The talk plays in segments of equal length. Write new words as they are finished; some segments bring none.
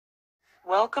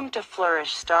Welcome to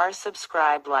Flourish. Star,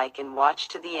 subscribe, like, and watch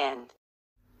to the end.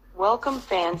 Welcome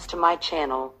fans to my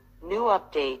channel. New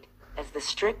update. As the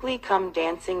Strictly Come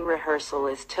Dancing rehearsal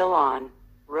is still on,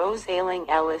 Rose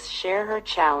Ayling-Ellis share her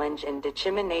challenge and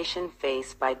discrimination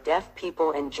faced by deaf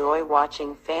people. Enjoy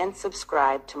watching. Fans,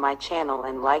 subscribe to my channel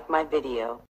and like my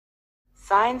video.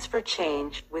 Signs for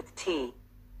Change with T.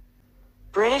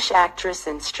 British actress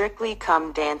and Strictly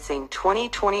Come Dancing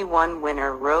 2021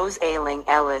 winner Rose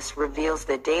Ayling-Ellis reveals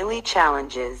the daily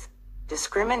challenges,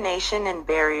 discrimination and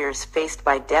barriers faced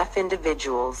by deaf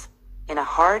individuals, in a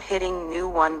hard-hitting new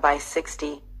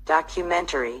 1:60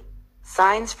 documentary,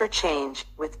 Signs for Change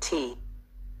with T.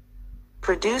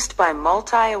 Produced by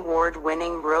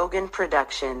multi-award-winning Rogan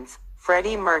Productions,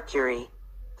 Freddie Mercury.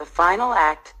 The final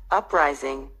act,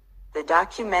 Uprising. The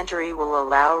documentary will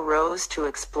allow Rose to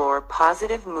explore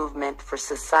positive movement for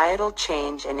societal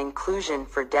change and inclusion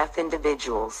for deaf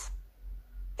individuals.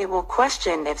 It will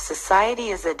question if society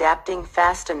is adapting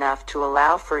fast enough to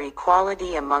allow for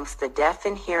equality amongst the deaf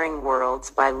and hearing worlds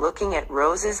by looking at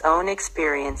Rose's own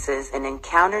experiences and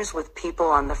encounters with people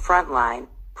on the front line,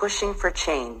 pushing for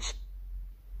change.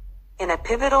 In a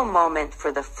pivotal moment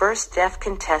for the first deaf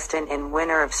contestant and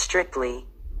winner of Strictly,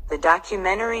 the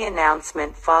documentary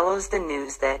announcement follows the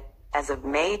news that, as of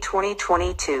May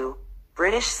 2022,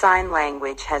 British Sign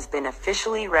Language has been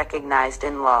officially recognized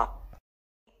in law.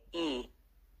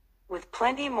 With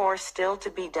plenty more still to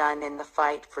be done in the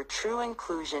fight for true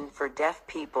inclusion for deaf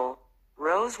people,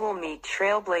 Rose will meet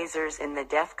trailblazers in the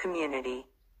deaf community,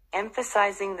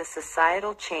 emphasizing the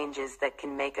societal changes that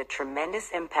can make a tremendous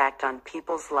impact on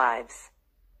people's lives.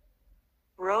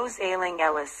 Rose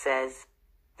Ayling-Ellis says,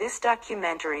 "This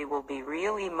documentary will be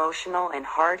real, emotional and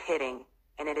hard-hitting,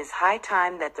 and it is high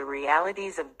time that the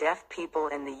realities of deaf people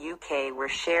in the UK were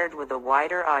shared with a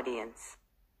wider audience.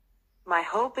 My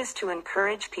hope is to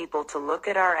encourage people to look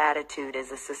at our attitude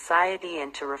as a society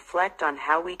and to reflect on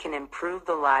how we can improve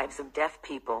the lives of deaf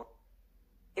people.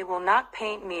 It will not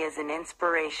paint me as an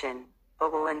inspiration,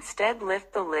 but will instead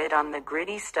lift the lid on the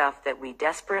gritty stuff that we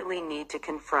desperately need to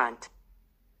confront.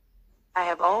 I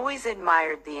have always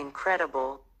admired the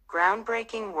incredible,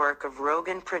 groundbreaking work of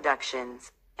Rogan Productions,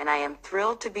 and I am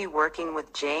thrilled to be working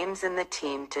with James and the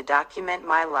team to document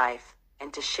my life,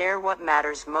 and to share what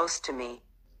matters most to me."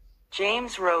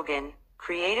 James Rogan,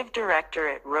 creative director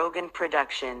at Rogan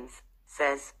Productions,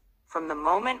 says, "From the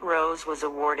moment Rose was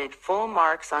awarded full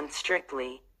marks on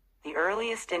Strictly, the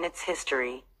earliest in its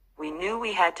history, we knew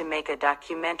we had to make a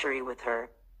documentary with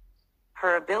her.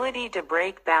 Her ability to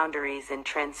break boundaries and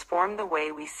transform the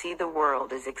way we see the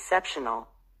world is exceptional.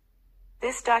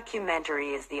 This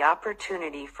documentary is the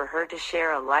opportunity for her to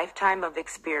share a lifetime of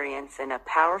experience and a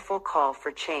powerful call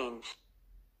for change."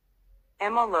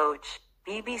 Emma Loach,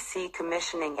 BBC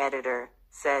commissioning editor,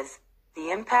 says, "The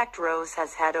impact Rose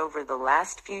has had over the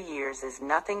last few years is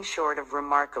nothing short of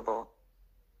remarkable.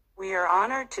 We are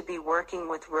honored to be working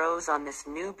with Rose on this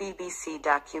new BBC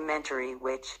documentary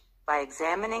which, by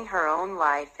examining her own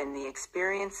life and the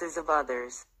experiences of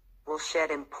others, will shed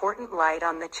important light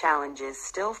on the challenges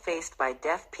still faced by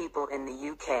deaf people in the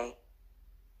UK."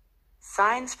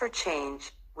 Signs for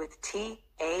Change, with T.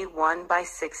 A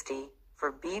 1:60,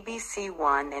 for BBC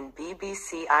One and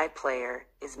BBC iPlayer,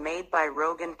 is made by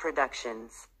Rogan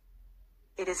Productions.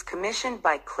 It is commissioned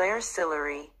by Claire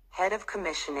Sillery, head of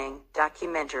commissioning,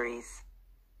 documentaries.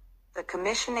 The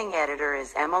commissioning editor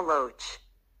is Emma Loach.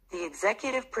 The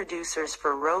executive producers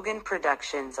for Rogan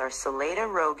Productions are Saleda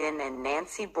Rogan and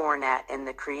Nancy Bornat, and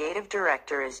the creative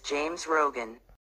director is James Rogan.